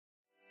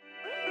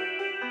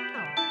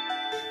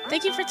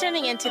Thank you for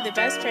tuning in to the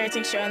best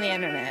parenting show on the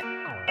internet,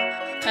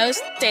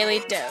 Post Daily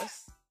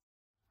Dose.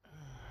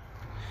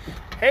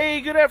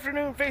 Hey, good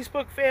afternoon,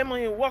 Facebook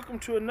family, and welcome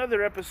to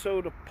another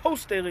episode of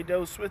Post Daily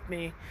Dose with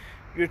me,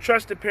 your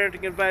trusted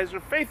parenting advisor,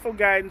 faithful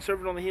guide, and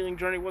servant on the healing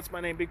journey. What's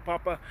my name? Big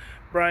Papa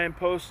Brian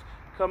Post,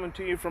 coming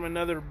to you from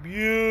another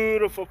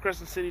beautiful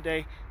Crescent City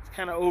day. It's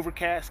kind of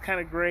overcast, kind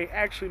of gray.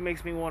 Actually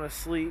makes me want to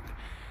sleep,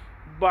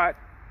 but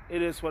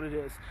it is what it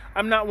is.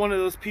 I'm not one of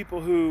those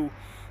people who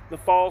the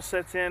fall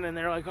sets in and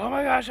they're like, oh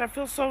my gosh, I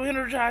feel so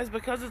energized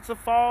because it's the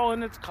fall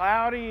and it's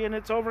cloudy and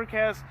it's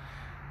overcast.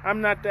 I'm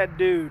not that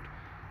dude.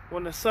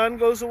 When the sun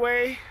goes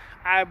away,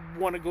 I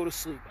want to go to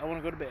sleep. I want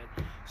to go to bed.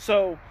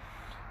 So,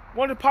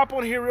 wanted to pop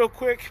on here real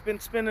quick. Been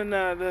spending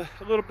a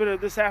little bit of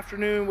this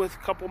afternoon with a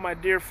couple of my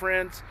dear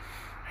friends,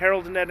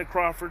 Harold and Edna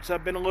Crawford. So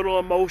I've been a little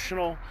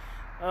emotional.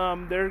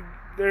 They're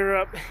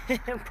probably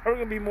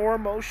gonna be more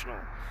emotional.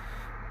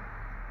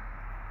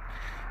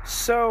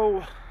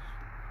 So,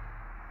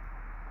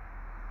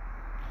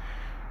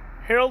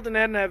 Harold and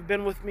Edna have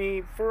been with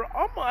me for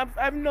almost,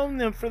 I've known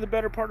them for the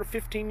better part of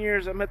 15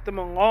 years. I met them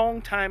a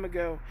long time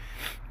ago,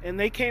 and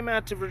they came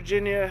out to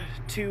Virginia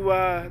they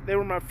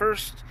were my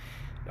first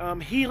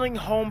healing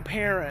home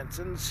parents,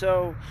 and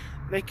so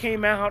they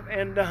came out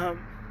and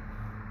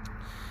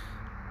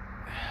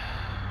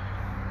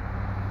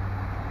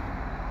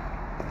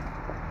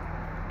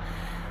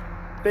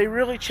they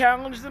really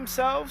challenged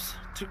themselves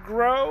to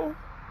grow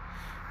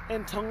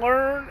and to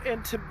learn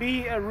and to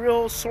be a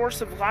real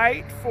source of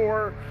light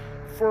for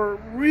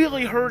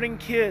really hurting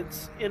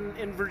kids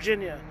in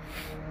Virginia.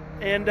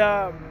 And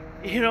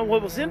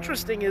what was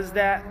interesting is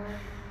that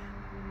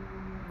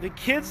the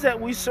kids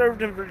that we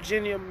served in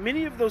Virginia,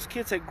 many of those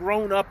kids had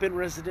grown up in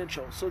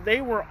residential, so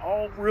they were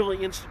all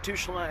really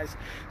institutionalized.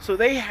 So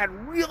they had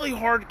really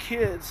hard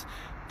kids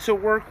to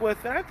work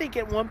with, and I think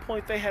at one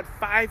point they had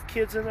 5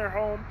 kids in their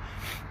home.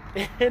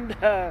 And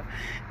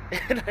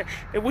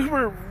we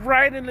were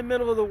right in the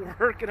middle of the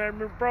work, and I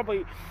remember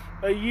probably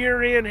a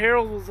year in,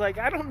 Harold was like,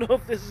 I don't know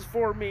if this is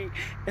for me.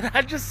 And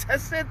I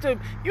said to him,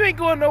 you ain't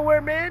going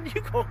nowhere, man.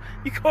 You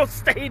gonna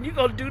stay and you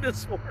gonna do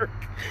this work.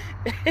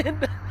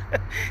 And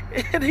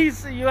he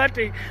said, you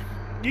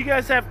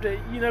guys have to,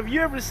 if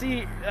you ever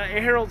see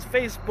Harold's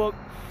Facebook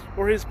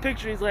or his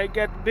picture, he's like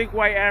got the big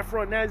white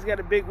afro, and now he's got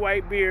a big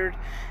white beard.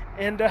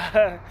 And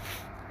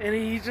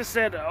he just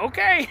said,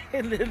 okay.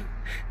 And then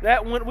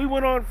we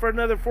went on for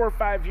another 4 or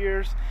 5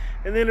 years.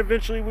 And then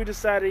eventually we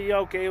decided,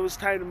 okay, it was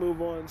time to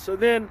move on. So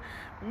then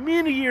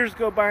many years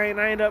go by, and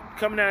I end up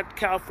coming out to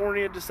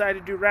California,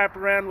 decided to do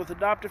wraparound with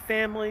adoptive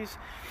families.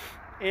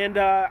 And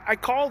I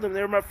called them.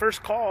 They were my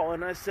first call.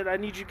 And I said, I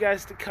need you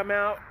guys to come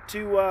out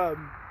to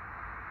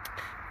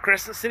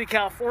Crescent City,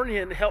 California,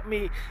 and help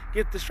me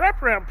get this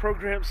wraparound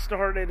program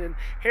started. And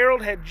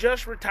Harold had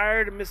just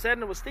retired, and Miss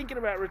Edna was thinking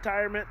about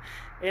retirement,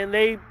 and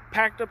they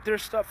packed up their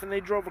stuff and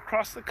they drove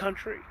across the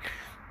country.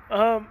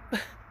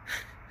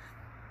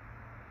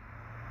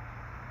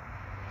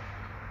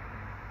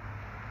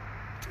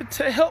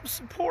 To help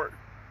support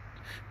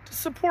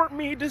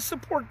me, to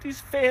support these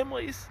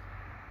families.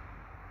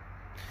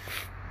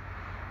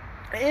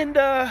 And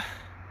I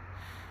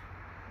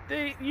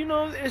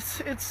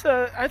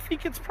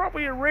think it's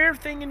probably a rare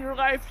thing in your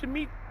life to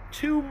meet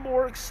 2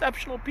 more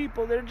exceptional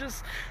people. They're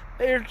just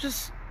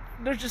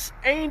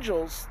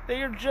angels.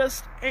 They are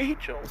just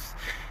angels.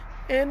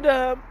 And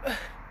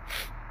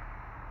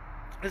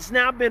it's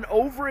now been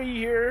over a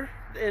year,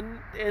 and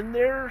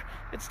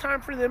it's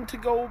time for them to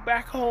go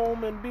back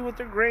home and be with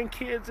their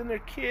grandkids and their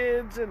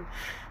kids, and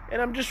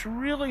I'm just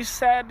really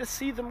sad to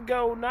see them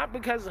go, not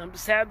because I'm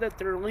sad that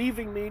they're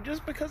leaving me,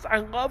 just because I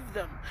love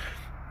them.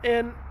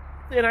 And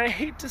I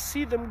hate to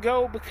see them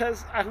go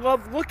because I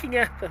love looking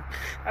at them.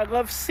 I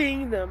love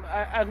seeing them.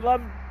 I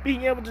love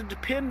being able to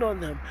depend on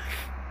them.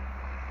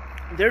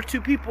 They're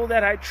 2 people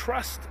that I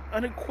trust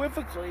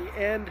unequivocally,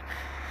 and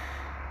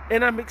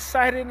I'm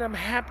excited and I'm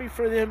happy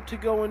for them to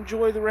go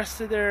enjoy the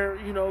rest of their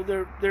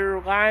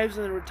lives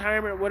and their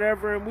retirement or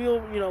whatever. And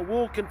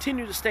we'll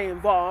continue to stay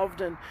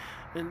involved and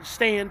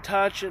stay in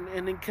touch and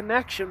in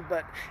connection,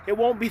 but it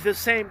won't be the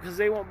same because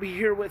they won't be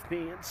here with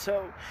me. And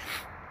so,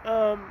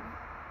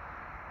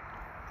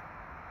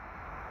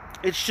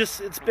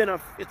 it's been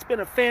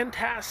a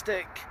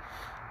fantastic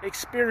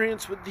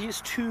experience with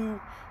these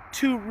two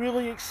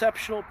really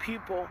exceptional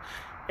people.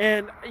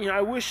 And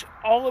I wish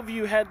all of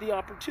you had the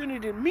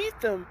opportunity to meet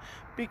them,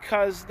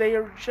 because they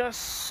are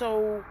just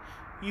so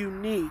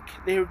unique.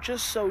 They are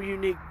just so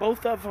unique,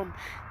 both of them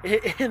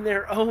in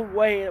their own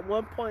way. At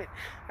one point,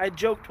 I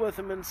joked with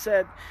them and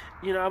said,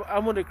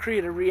 I'm going to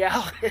create a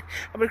reality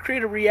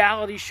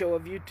show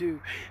of you 2,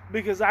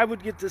 because I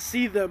would get to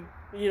see them.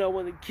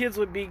 When the kids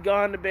would be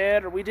gone to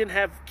bed, or we didn't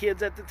have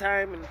kids at the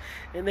time,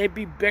 and they'd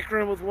be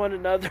bickering with one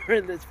another,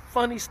 and this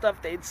funny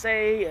stuff they'd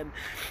say, and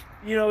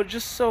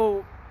just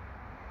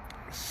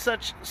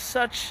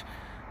such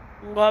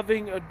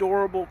loving,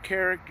 adorable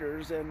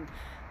characters. And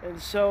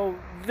so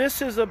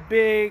this is a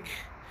big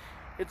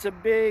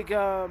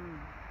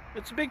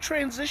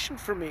transition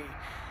for me.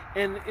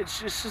 And it's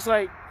just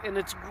like, and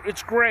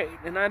it's great.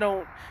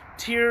 And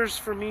tears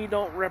for me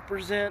don't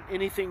represent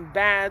anything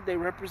bad. They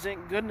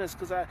represent goodness,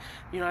 because I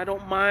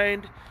don't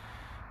mind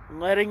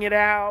letting it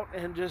out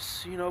and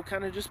just,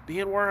 kind of just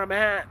being where I'm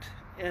at.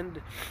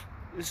 And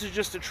this is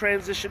just a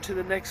transition to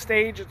the next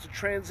stage. It's a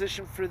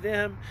transition for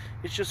them.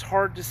 It's just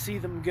hard to see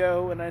them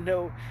go. And I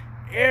know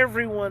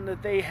everyone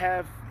that they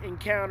have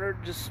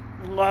encountered just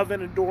love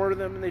and adore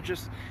them. And they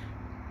just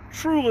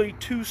truly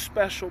two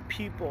special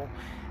people.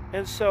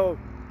 And so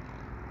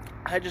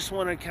I just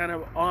want to kind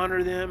of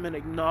honor them and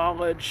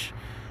acknowledge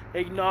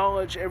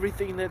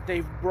everything that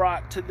they've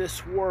brought to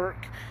this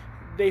work.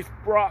 They've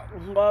brought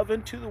love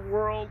into the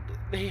world.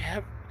 They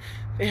have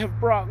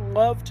brought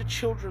love to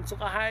children's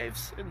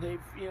lives, and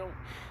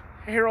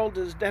Harold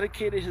has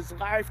dedicated his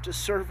life to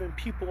serving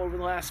people over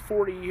the last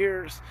 40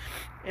 years,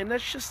 and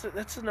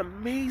that's an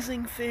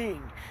amazing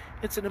thing.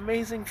 It's an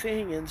amazing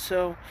thing, and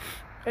so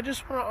I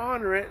just want to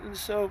honor it, and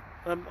so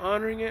I'm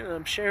honoring it, and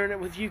I'm sharing it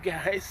with you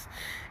guys,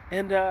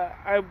 and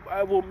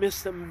I will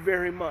miss them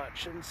very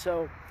much, and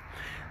so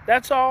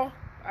that's all.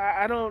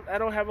 I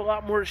don't have a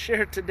lot more to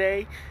share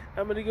today.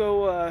 I'm gonna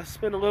go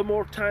spend a little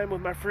more time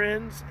with my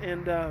friends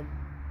and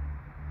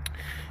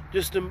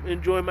just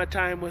enjoy my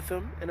time with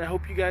them. And I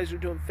hope you guys are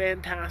doing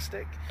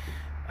fantastic.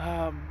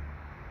 I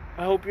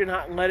hope you're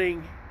not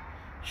letting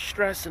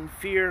stress and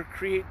fear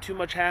create too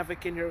much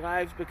havoc in your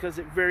lives, because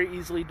it very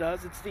easily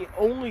does. It's the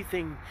only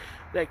thing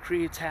that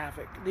creates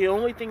havoc. The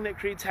only thing that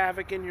creates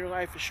havoc in your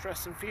life is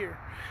stress and fear.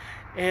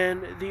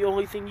 And the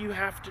only thing you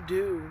have to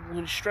do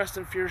when stress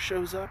and fear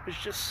shows up is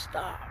just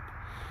stop.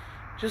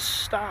 Just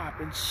stop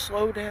and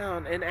slow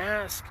down and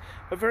ask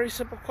a very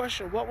simple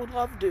question. What would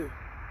love do?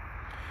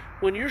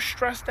 When you're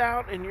stressed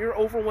out and you're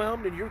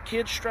overwhelmed, and your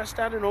kid's stressed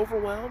out and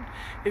overwhelmed,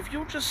 if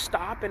you'll just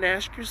stop and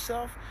ask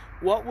yourself,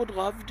 what would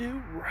love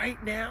do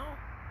right now?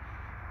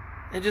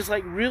 And just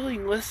like really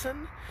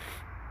listen.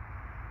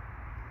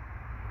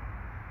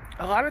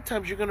 A lot of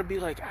times you're going to be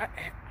like,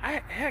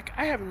 I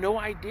have no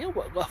idea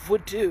what love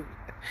would do.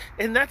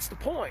 And that's the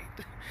point.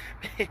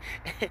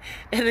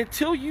 And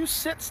until you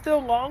sit still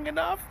long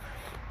enough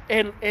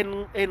and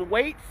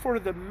wait for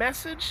the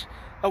message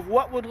of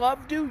what would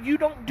love do, you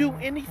don't do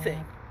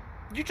anything.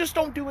 You just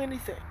don't do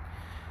anything.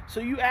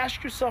 So you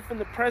ask yourself, in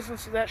the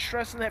presence of that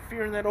stress and that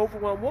fear and that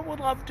overwhelm, what would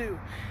love do?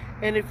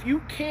 And if you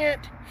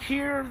can't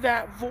hear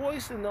that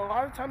voice, and a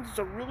lot of times it's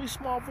a really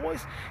small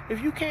voice,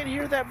 if you can't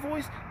hear that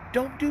voice,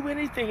 don't do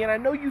anything. And I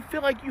know you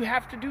feel like you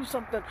have to do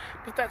something,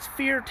 but that's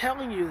fear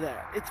telling you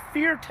that. It's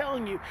fear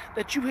telling you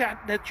that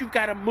you've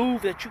got to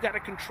move, that you got to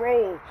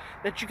control,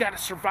 that you got to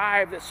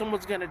survive, that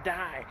someone's going to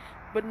die.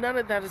 But none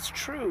of that is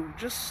true.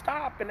 Just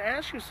stop and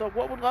ask yourself,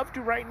 what would love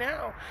do right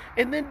now?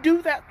 And then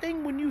do that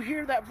thing when you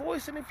hear that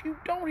voice. And if you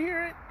don't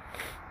hear it,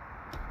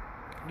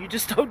 you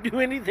just don't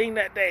do anything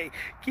that day.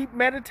 Keep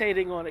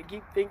meditating on it.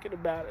 Keep thinking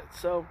about it.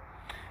 So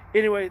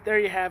anyway, there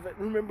you have it.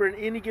 Remember, in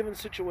any given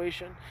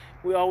situation,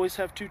 we always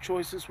have two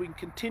choices. We can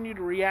continue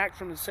to react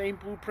from the same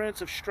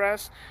blueprints of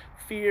stress,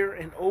 fear,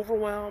 and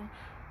overwhelm,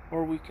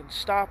 or we can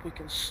stop, we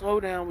can slow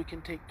down, we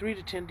can take 3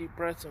 to 10 deep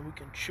breaths, and we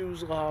can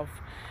choose love.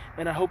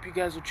 And I hope you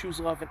guys will choose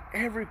love in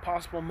every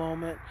possible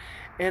moment.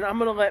 And I'm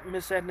going to let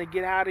Miss Edna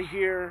get out of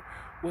here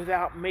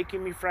without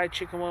making me fried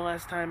chicken one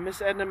last time.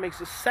 Miss Edna makes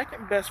the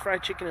second best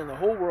fried chicken in the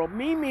whole world.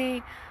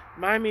 Mimi,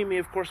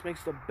 of course,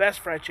 makes the best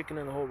fried chicken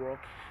in the whole world.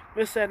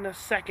 Miss Edna,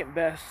 second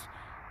best.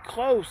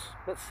 Close,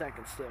 but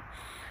second still.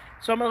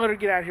 So I'm going to let her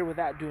get out of here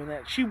without doing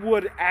that. She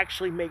would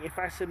actually make, if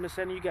I said, Miss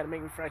Edna, you got to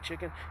make me fried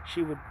chicken,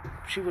 she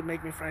would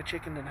make me fried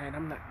chicken tonight.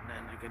 I'm not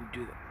going to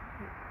do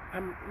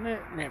that.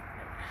 Never.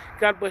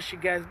 God bless you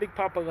guys. Big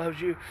Papa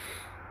loves you.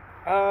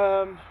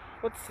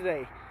 What's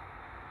today?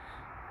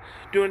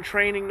 Doing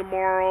training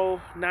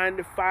tomorrow, 9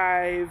 to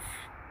 5.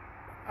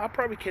 I'll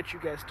probably catch you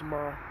guys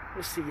tomorrow.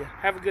 We'll see you.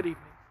 Have a good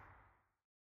evening.